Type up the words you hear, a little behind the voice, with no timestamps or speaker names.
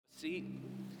seat.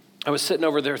 I was sitting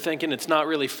over there thinking it's not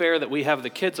really fair that we have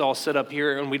the kids all sit up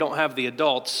here and we don't have the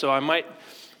adults. So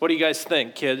what do you guys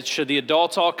think, kids? Should the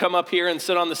adults all come up here and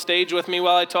sit on the stage with me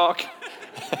while I talk?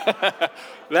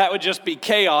 That would just be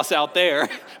chaos out there,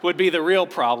 would be the real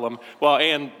problem. Well,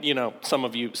 and, some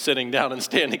of you sitting down and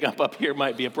standing up here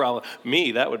might be a problem.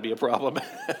 Me, that would be a problem.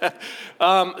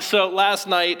 So last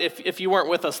night, if you weren't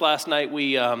with us last night,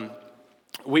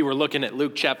 we were looking at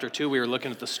Luke chapter 2. We were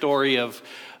looking at the story of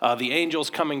the angels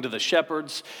coming to the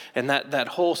shepherds and that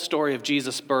whole story of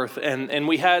Jesus' birth. And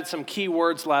we had some key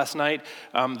words last night.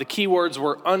 The key words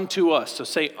were unto us. So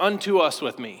say unto us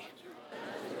with me.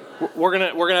 We're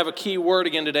gonna have a key word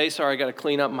again today. Sorry, I got to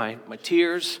clean up my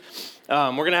tears.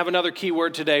 We're going to have another key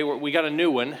word today. We got a new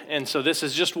one. And so this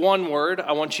is just one word.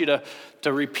 I want you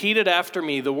to repeat it after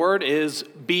me. The word is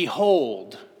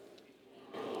behold.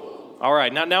 All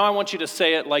right, now I want you to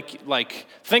say it like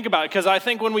think about it, because I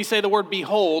think when we say the word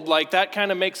behold, like that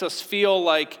kind of makes us feel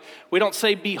like we don't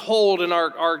say behold in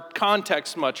our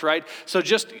context much, right? So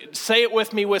just say it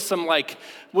with me with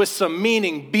some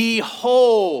meaning.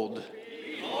 Behold.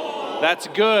 That's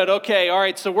good. Okay, all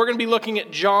right, so we're going to be looking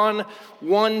at John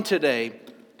 1 today.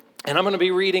 And I'm going to be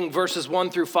reading verses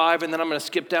 1 through 5, and then I'm going to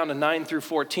skip down to 9 through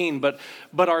 14. But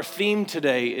our theme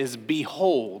today is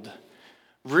behold.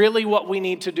 Really what we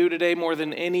need to do today more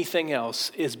than anything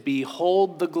else is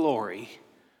behold the glory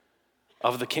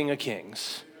of the King of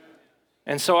Kings.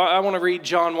 And so I want to read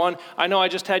John 1. I know I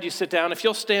just had you sit down. If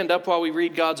you'll stand up while we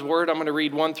read God's word, I'm going to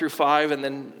read 1 through 5 and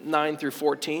then 9 through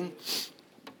 14.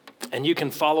 And you can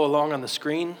follow along on the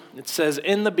screen. It says,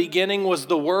 in the beginning was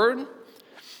the Word,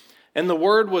 and the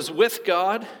Word was with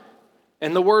God,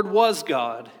 and the Word was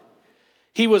God.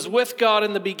 He was with God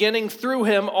in the beginning. Through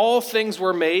him all things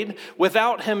were made.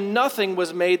 Without him nothing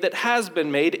was made that has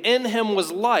been made. In him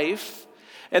was life,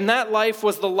 and that life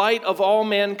was the light of all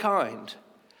mankind.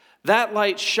 That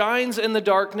light shines in the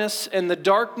darkness, and the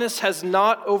darkness has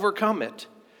not overcome it.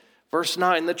 Verse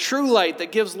 9, the true light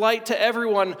that gives light to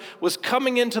everyone was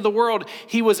coming into the world.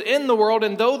 He was in the world,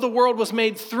 and though the world was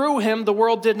made through him, the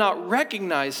world did not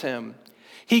recognize him.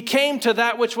 He came to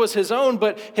that which was his own,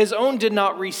 but his own did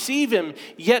not receive him.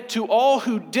 Yet to all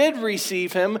who did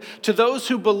receive him, to those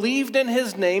who believed in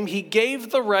his name, he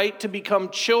gave the right to become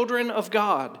children of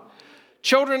God.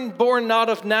 Children born not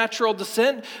of natural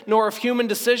descent, nor of human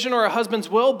decision or a husband's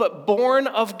will, but born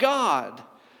of God.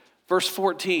 Verse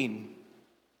 14.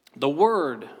 The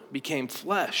Word became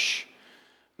flesh,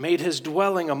 made his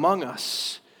dwelling among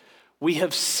us. We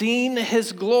have seen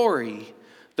his glory,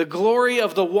 the glory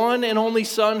of the one and only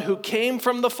Son who came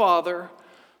from the Father,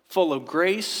 full of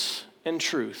grace and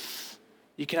truth.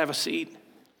 You can have a seat.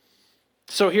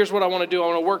 So here's what I want to do. I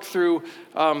want to work through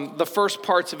the first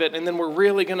parts of it, and then we're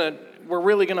really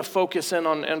gonna focus in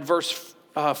on verse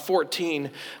 14,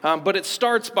 but it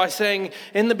starts by saying,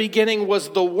 in the beginning was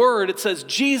the Word. It says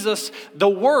Jesus, the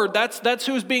Word, that's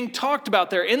who's being talked about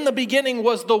there. In the beginning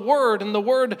was the Word, and the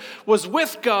Word was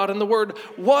with God, and the Word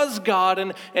was God,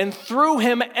 and through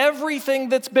him everything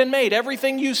that's been made,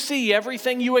 everything you see,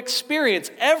 everything you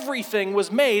experience, everything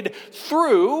was made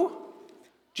through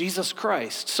Jesus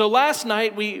Christ. So last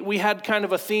night we had kind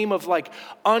of a theme of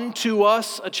unto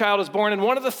us a child is born. And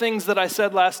one of the things that I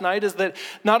said last night is that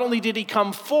not only did he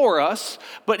come for us,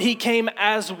 but he came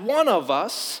as one of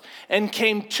us and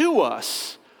came to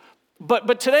us.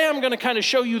 But today I'm going to kind of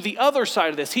show you the other side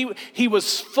of this. He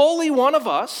was fully one of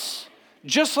us,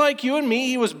 just like you and me.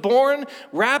 He was born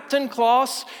wrapped in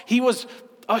cloths. He was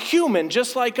a human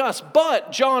just like us.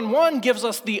 But John 1 gives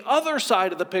us the other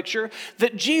side of the picture,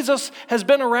 that Jesus has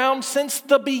been around since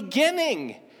the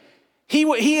beginning.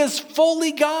 He is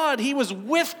fully God. He was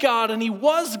with God, and he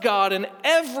was God, and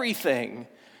everything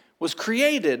was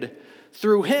created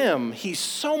through him. He's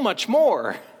so much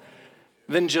more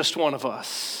than just one of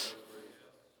us.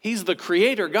 He's the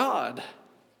creator God,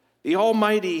 the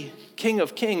almighty King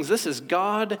of Kings. This is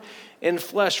God in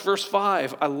flesh. Verse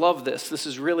 5, I love this. This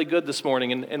is really good this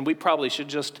morning, and we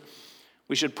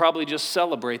should probably just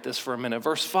celebrate this for a minute.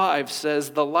 Verse 5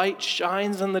 says, the light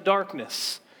shines in the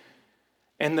darkness,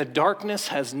 and the darkness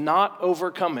has not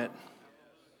overcome it.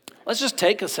 Let's just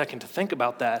take a second to think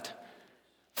about that.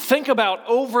 Think about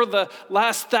over the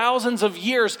last thousands of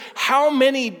years how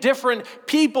many different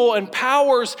people and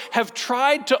powers have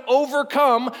tried to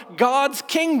overcome God's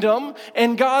kingdom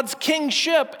and God's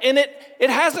kingship, and it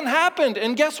hasn't happened.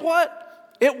 And guess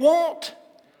what? It won't,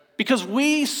 because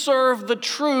we serve the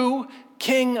true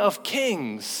King of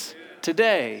Kings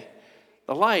today.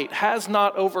 The light has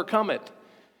not overcome it,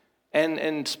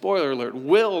 and spoiler alert,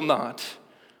 will not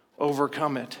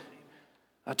overcome it.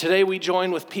 Today we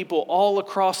join with people all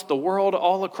across the world,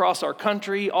 all across our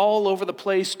country, all over the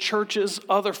place, churches,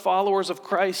 other followers of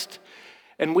Christ,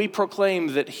 and we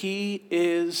proclaim that he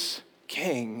is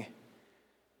King.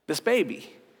 This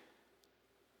baby,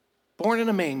 born in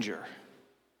a manger,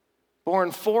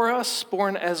 born for us,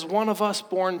 born as one of us,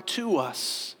 born to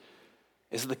us,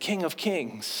 is the King of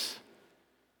Kings.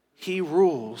 He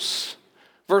rules.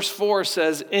 Verse 4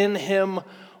 says, in him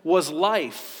was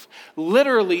life.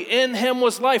 Literally, in him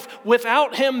was life.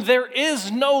 Without him, there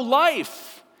is no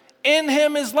life. In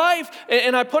him is life.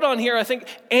 And I put on here, I think,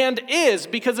 and is,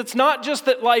 because it's not just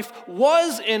that life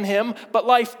was in him, but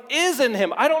life is in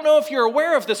him. I don't know if you're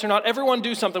aware of this or not. Everyone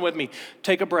do something with me.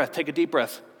 Take a breath. Take a deep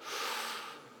breath.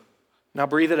 Now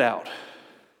breathe it out.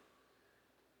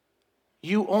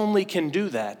 You only can do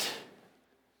that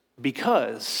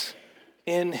because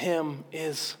in him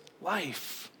is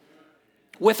life.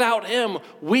 Without him,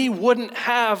 we wouldn't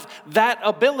have that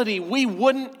ability. We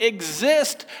wouldn't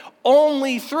exist.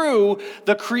 Only through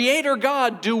the Creator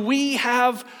God do we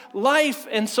have life.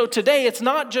 And so today, it's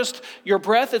not just your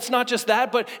breath, it's not just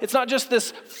that, but it's not just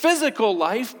this physical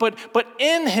life, but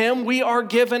in him we are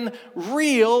given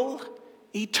real,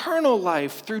 eternal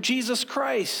life through Jesus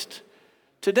Christ.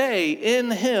 Today, in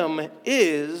him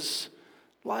is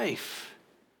life.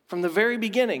 From the very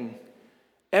beginning,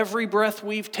 every breath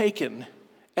we've taken,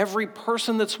 every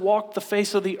person that's walked the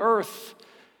face of the earth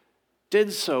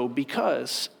did so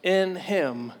because in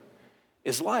him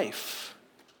is life.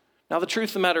 Now, the truth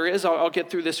of the matter is, I'll get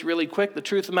through this really quick. The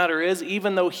truth of the matter is,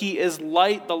 even though he is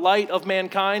light, the light of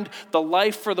mankind, the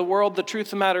life for the world, the truth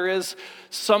of the matter is,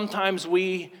 sometimes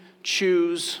we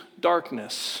choose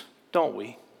darkness, don't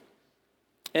we?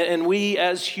 And we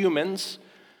as humans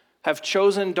have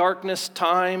chosen darkness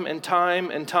time and time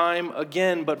and time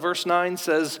again. But verse 9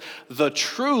 says, the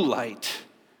true light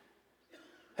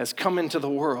has come into the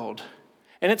world.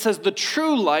 And it says the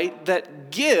true light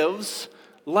that gives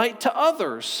light to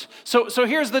others. So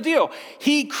here's the deal.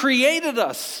 He created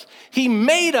us. He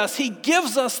made us. He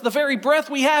gives us the very breath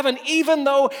we have. And even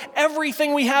though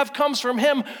everything we have comes from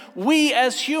him, we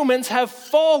as humans have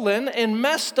fallen and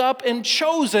messed up and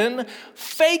chosen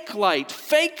fake light,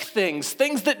 fake things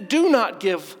that do not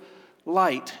give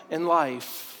light and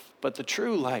life. But the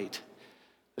true light,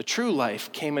 the true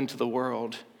life came into the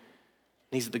world.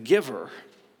 And he's the giver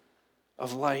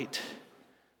of light.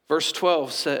 Verse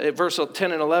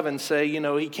 10 and 11 say,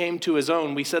 he came to his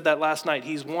own. We said that last night.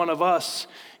 He's one of us.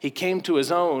 He came to his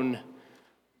own,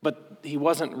 but he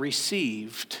wasn't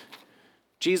received.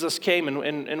 Jesus came,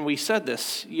 and we said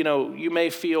this. You may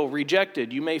feel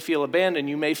rejected. You may feel abandoned.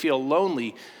 You may feel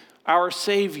lonely. Our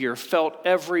Savior felt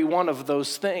every one of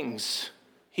those things.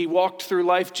 He walked through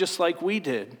life just like we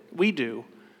do.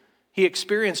 He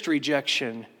experienced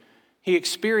rejection. He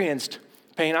experienced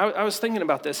pain. I was thinking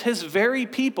about this. His very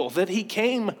people that he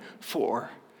came for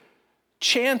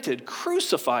chanted,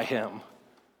 "Crucify him."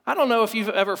 I don't know if you've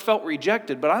ever felt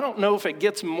rejected, but I don't know if it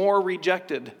gets more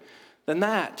rejected than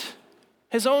that.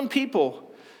 His own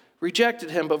people rejected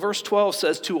him. But verse 12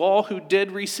 says, to all who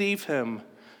did receive him,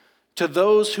 to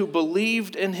those who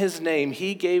believed in his name,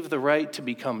 he gave the right to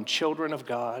become children of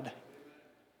God.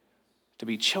 To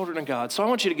be children of God. So I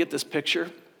want you to get this picture.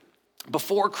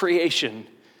 Before creation,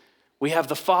 we have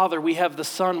the Father, we have the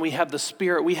Son, we have the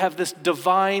Spirit, we have this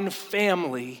divine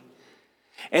family.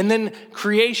 And then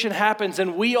creation happens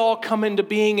and we all come into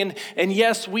being, and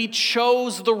yes, we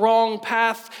chose the wrong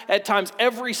path at times.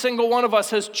 Every single one of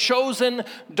us has chosen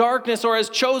darkness or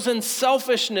has chosen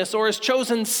selfishness or has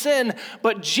chosen sin,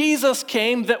 but Jesus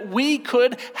came that we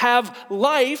could have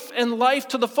life and life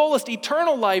to the fullest,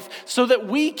 eternal life, so that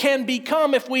we can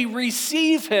become, if we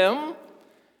receive him,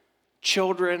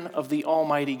 children of the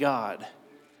Almighty God.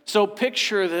 So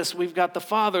picture this, we've got the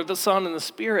Father, the Son, and the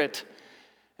Spirit.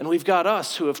 And we've got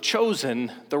us who have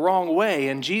chosen the wrong way,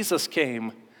 and Jesus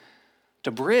came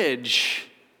to bridge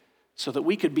so that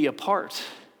we could be a part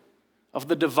of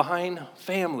the divine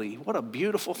family. What a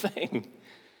beautiful thing.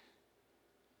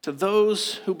 To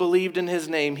those who believed in his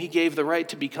name, he gave the right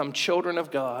to become children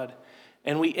of God.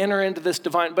 And we enter into this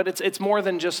divine, but it's more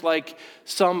than just like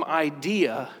some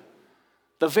idea.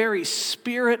 The very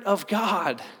Spirit of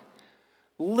God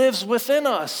lives within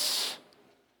us.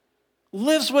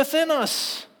 Lives within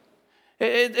us.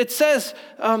 It says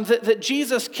that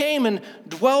Jesus came and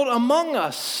dwelt among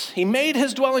us. He made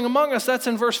his dwelling among us. That's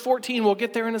in verse 14. We'll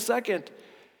get there in a second.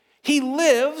 He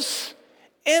lives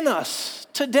in us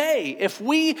today. If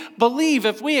we believe,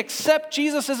 if we accept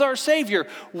Jesus as our Savior,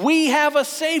 we have a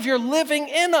Savior living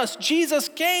in us. Jesus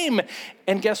came.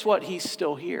 And guess what? He's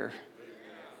still here.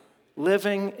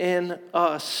 living in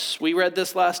us. We read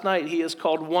this last night. He is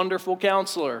called Wonderful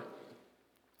Counselor.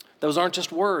 Those aren't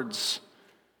just words.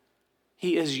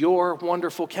 He is your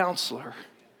wonderful counselor.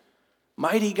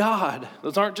 Mighty God.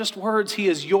 Those aren't just words. He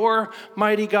is your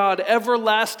mighty God.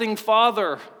 Everlasting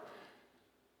Father.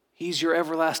 He's your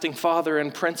everlasting Father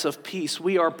and Prince of Peace.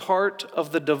 We are part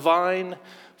of the divine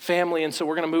family. And so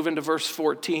we're going to move into verse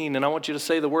 14. And I want you to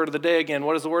say the word of the day again.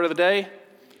 What is the word of the day?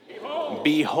 Behold.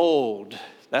 Behold.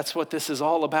 That's what this is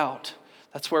all about.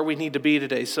 That's where we need to be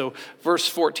today. So verse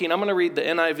 14, I'm going to read the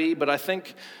NIV, but I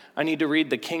think I need to read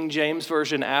the King James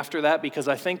Version after that because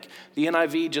I think the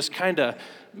NIV just kind of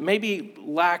maybe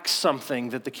lacks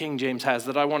something that the King James has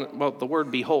that I want. Well, the word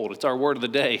behold, it's our word of the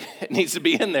day. It needs to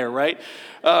be in there, right?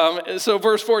 So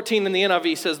verse 14 in the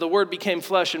NIV says, the word became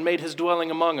flesh and made his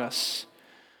dwelling among us.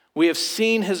 We have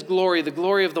seen his glory, the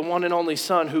glory of the one and only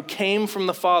Son who came from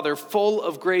the Father, full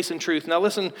of grace and truth. Now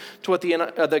listen to what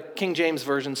the King James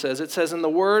Version says. It says, and the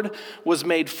Word was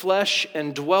made flesh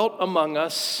and dwelt among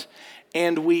us,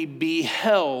 and we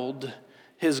beheld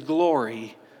his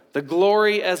glory, the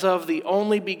glory as of the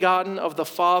only begotten of the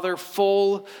Father,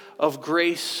 full of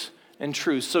grace and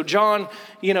truth. So John,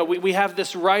 we have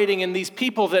this writing, and these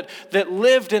people that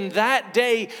lived in that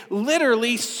day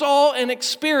literally saw and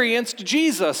experienced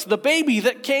Jesus, the baby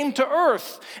that came to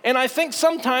earth. And I think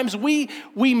sometimes we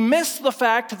miss the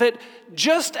fact that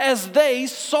just as they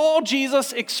saw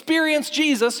Jesus, experienced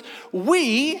Jesus,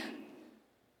 we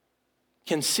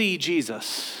can see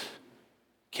Jesus,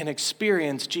 can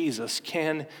experience Jesus,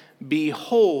 can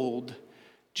behold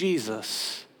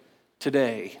Jesus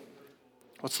today.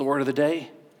 What's the word of the day?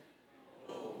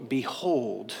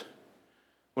 Behold.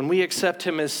 When we accept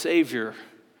him as Savior,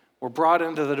 we're brought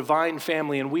into the divine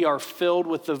family and we are filled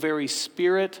with the very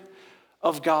Spirit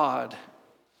of God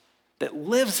that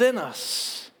lives in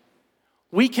us.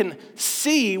 We can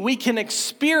see, we can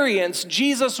experience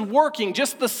Jesus working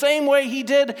just the same way he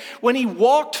did when he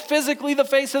walked physically the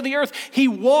face of the earth. He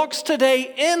walks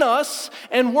today in us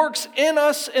and works in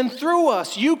us and through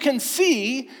us. You can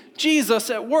see Jesus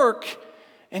at work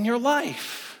in your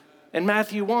life. In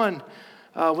Matthew 1,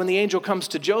 when the angel comes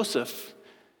to Joseph,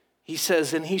 he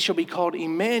says, and he shall be called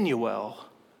Emmanuel,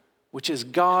 which is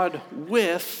God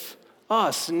with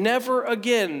us. Never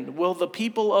again will the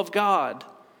people of God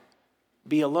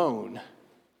be alone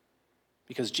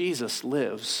because Jesus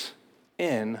lives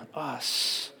in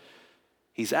us.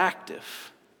 He's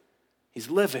active. He's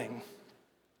living.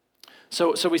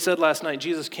 So we said last night,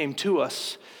 Jesus came to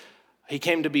us. He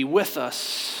came to be with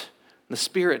us. The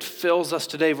Spirit fills us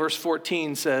today. Verse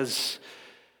 14 says,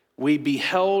 we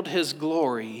beheld his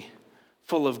glory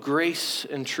full of grace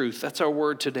and truth. That's our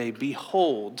word today,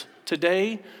 behold.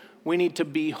 Today, we need to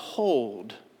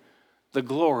behold the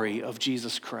glory of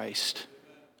Jesus Christ.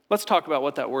 Let's talk about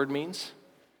what that word means.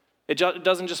 It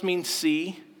doesn't just mean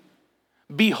see.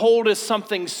 Behold is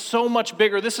something so much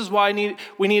bigger. This is why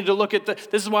we need to look at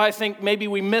this is why I think maybe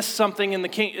we missed something in the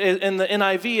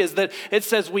NIV is that it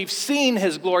says we've seen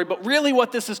his glory, but really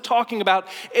what this is talking about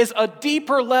is a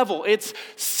deeper level. It's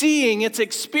seeing, it's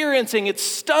experiencing, it's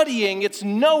studying, it's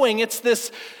knowing, it's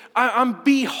this, I'm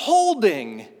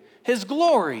beholding his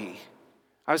glory.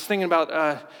 I was thinking about,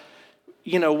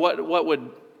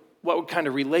 what would kind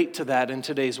of relate to that in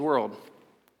today's world.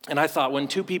 And I thought when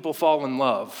two people fall in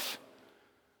love,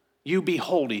 you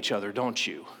behold each other, don't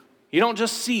you? You don't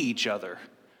just see each other,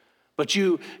 but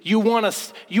you want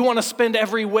to spend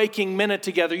every waking minute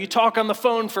together. You talk on the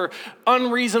phone for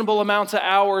unreasonable amounts of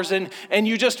hours, and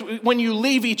you just, when you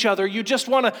leave each other, you just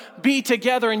want to be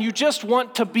together, and you just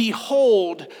want to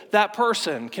behold that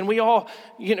person. Can we all,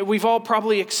 we've all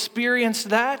probably experienced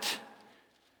that.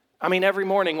 I mean, every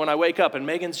morning when I wake up and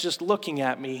Megan's just looking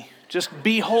at me, just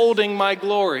beholding my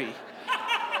glory.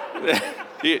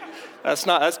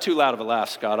 That's too loud of a laugh,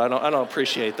 Scott. I don't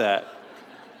appreciate that.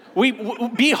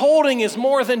 Beholding is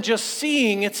more than just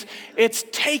seeing. It's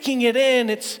taking it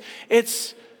in.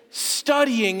 It's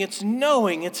studying. It's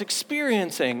knowing. It's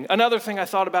experiencing. Another thing I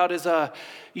thought about is,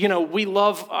 we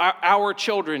love our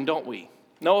children, don't we?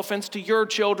 No offense to your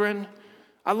children.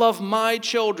 I love my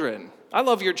children. I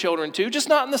love your children too, just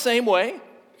not in the same way.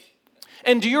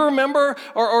 And do you remember,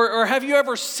 or have you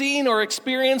ever seen or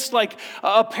experienced like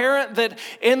a parent that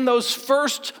in those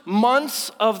first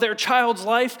months of their child's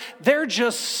life, they're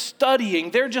just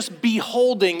studying, they're just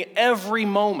beholding every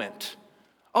moment.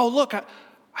 Oh, look, I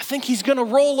think he's going to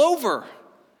roll over.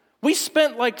 We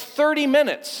spent like 30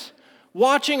 minutes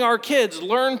watching our kids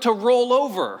learn to roll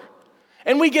over.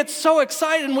 And we get so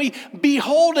excited and we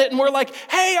behold it and we're like,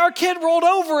 hey, our kid rolled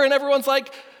over. And everyone's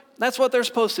like, that's what they're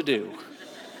supposed to do.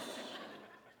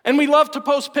 And we love to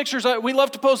post pictures, we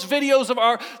love to post videos of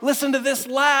our, listen to this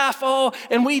laugh,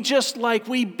 and we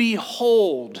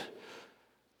behold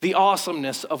the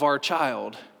awesomeness of our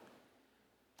child.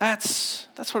 That's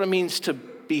what it means to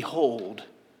behold.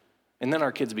 And then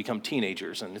our kids become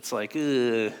teenagers, and it's like,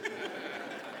 ugh.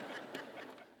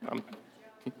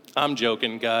 I'm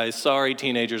joking, guys. Sorry,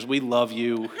 teenagers. We love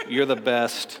you. You're the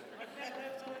best.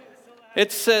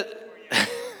 It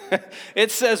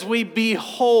says we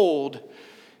behold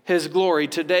his glory.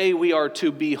 Today we are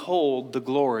to behold the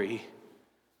glory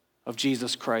of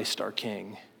Jesus Christ, our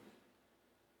King.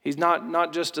 He's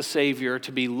not just a Savior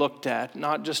to be looked at,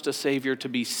 not just a Savior to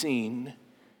be seen.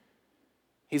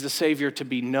 He's a Savior to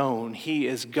be known. He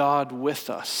is God with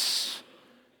us.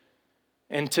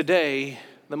 And today,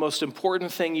 the most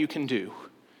important thing you can do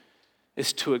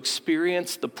is to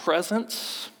experience the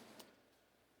presence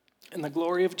and the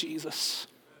glory of Jesus.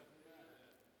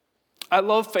 I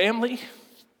love family.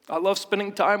 I love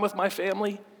spending time with my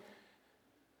family.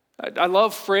 I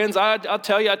love friends. I'll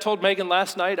tell you, I told Megan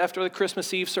last night after the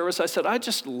Christmas Eve service, I said, I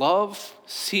just love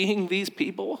seeing these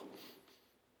people.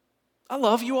 I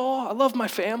love you all. I love my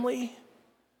family.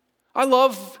 I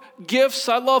love gifts.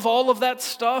 I love all of that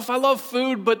stuff. I love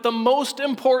food. But the most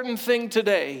important thing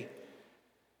today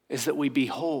is that we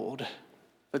behold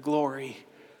the glory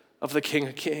of the King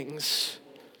of Kings.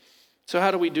 So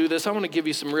how do we do this? I want to give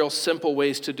you some real simple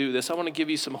ways to do this. I want to give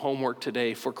you some homework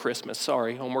today for Christmas.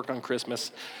 Sorry, homework on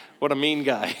Christmas. What a mean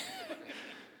guy.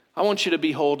 I want you to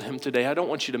behold him today. I don't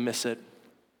want you to miss it.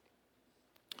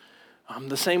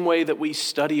 The same way that we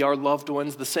study our loved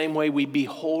ones, the same way we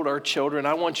behold our children,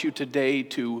 I want you today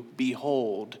to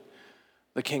behold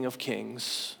the King of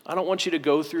Kings. I don't want you to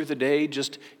go through the day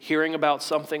just hearing about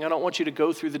something. I don't want you to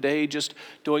go through the day just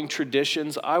doing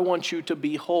traditions. I want you to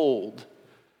behold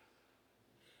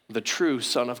the true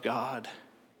Son of God.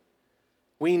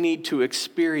 We need to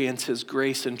experience his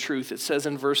grace and truth. It says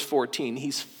in verse 14,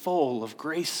 he's full of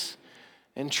grace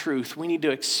and truth. We need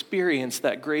to experience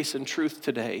that grace and truth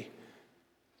today.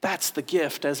 That's the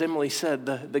gift, as Emily said,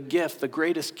 the gift, the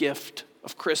greatest gift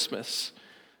of Christmas.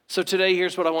 So today,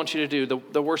 here's what I want you to do.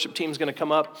 The worship team's going to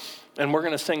come up, and we're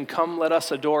going to sing, "Come, Let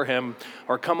Us Adore Him,"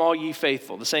 or "Come, All Ye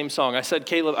Faithful," the same song. I said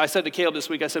to Caleb this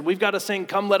week, I said, we've got to sing,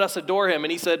 "Come, Let Us Adore Him."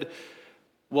 And he said,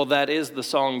 well, that is the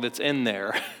song that's in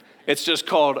there. It's just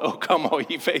called, "Oh, Come, All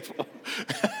Ye Faithful."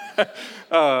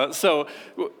 So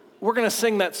we're going to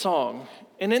sing that song.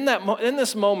 And in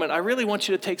this moment, I really want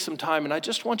you to take some time, and I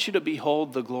just want you to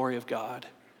behold the glory of God.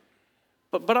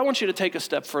 But I want you to take a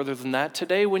step further than that.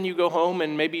 Today, when you go home,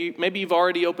 and maybe you've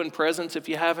already opened presents. If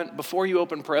you haven't, before you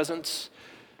open presents,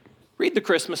 read the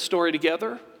Christmas story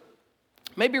together.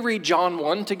 Maybe read John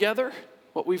 1 together,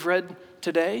 what we've read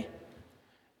today.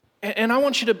 And I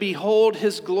want you to behold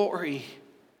his glory.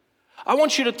 I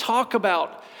want you to talk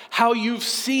about how you've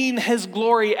seen his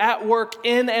glory at work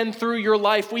in and through your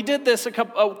life. We did this a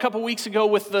couple weeks ago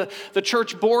with the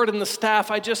church board and the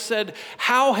staff. I just said,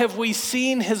 how have we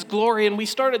seen his glory? And we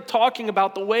started talking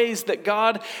about the ways that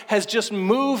God has just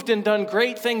moved and done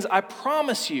great things. I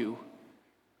promise you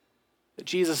that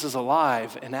Jesus is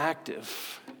alive and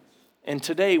active. And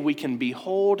today we can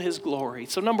behold his glory.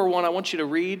 So number one, I want you to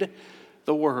read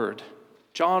the word.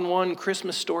 John 1,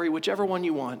 Christmas story, whichever one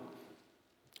you want.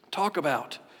 Talk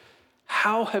about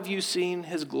how have you seen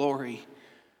his glory?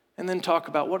 And then talk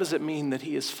about what does it mean that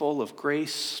he is full of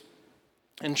grace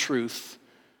and truth.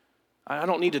 I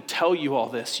don't need to tell you all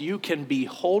this. You can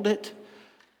behold it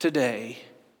today.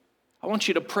 I want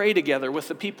you to pray together with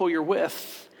the people you're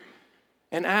with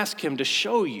and ask him to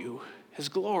show you his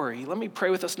glory. Let me pray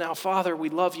with us now. Father, we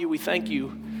love you. We thank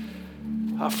you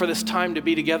for this time to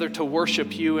be together to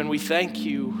worship you, and we thank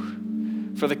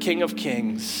you for the King of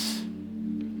Kings.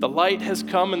 The light has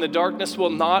come and the darkness will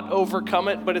not overcome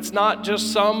it, but it's not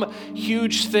just some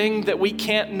huge thing that we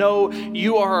can't know.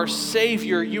 You are our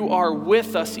Savior. You are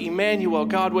with us, Emmanuel,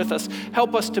 God with us.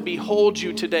 Help us to behold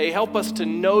you today. Help us to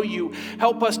know you.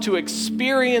 Help us to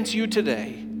experience you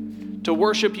today, to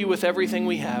worship you with everything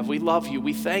we have. We love you.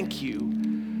 We thank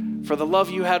you for the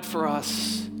love you had for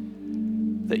us,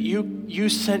 that you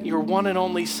sent your one and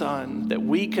only Son that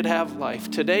we could have life.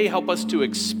 Today, help us to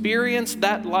experience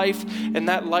that life and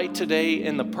that light today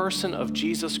in the person of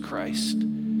Jesus Christ.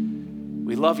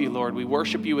 We love you, Lord. We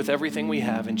worship you with everything we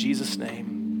have. In Jesus'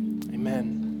 name,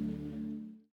 amen.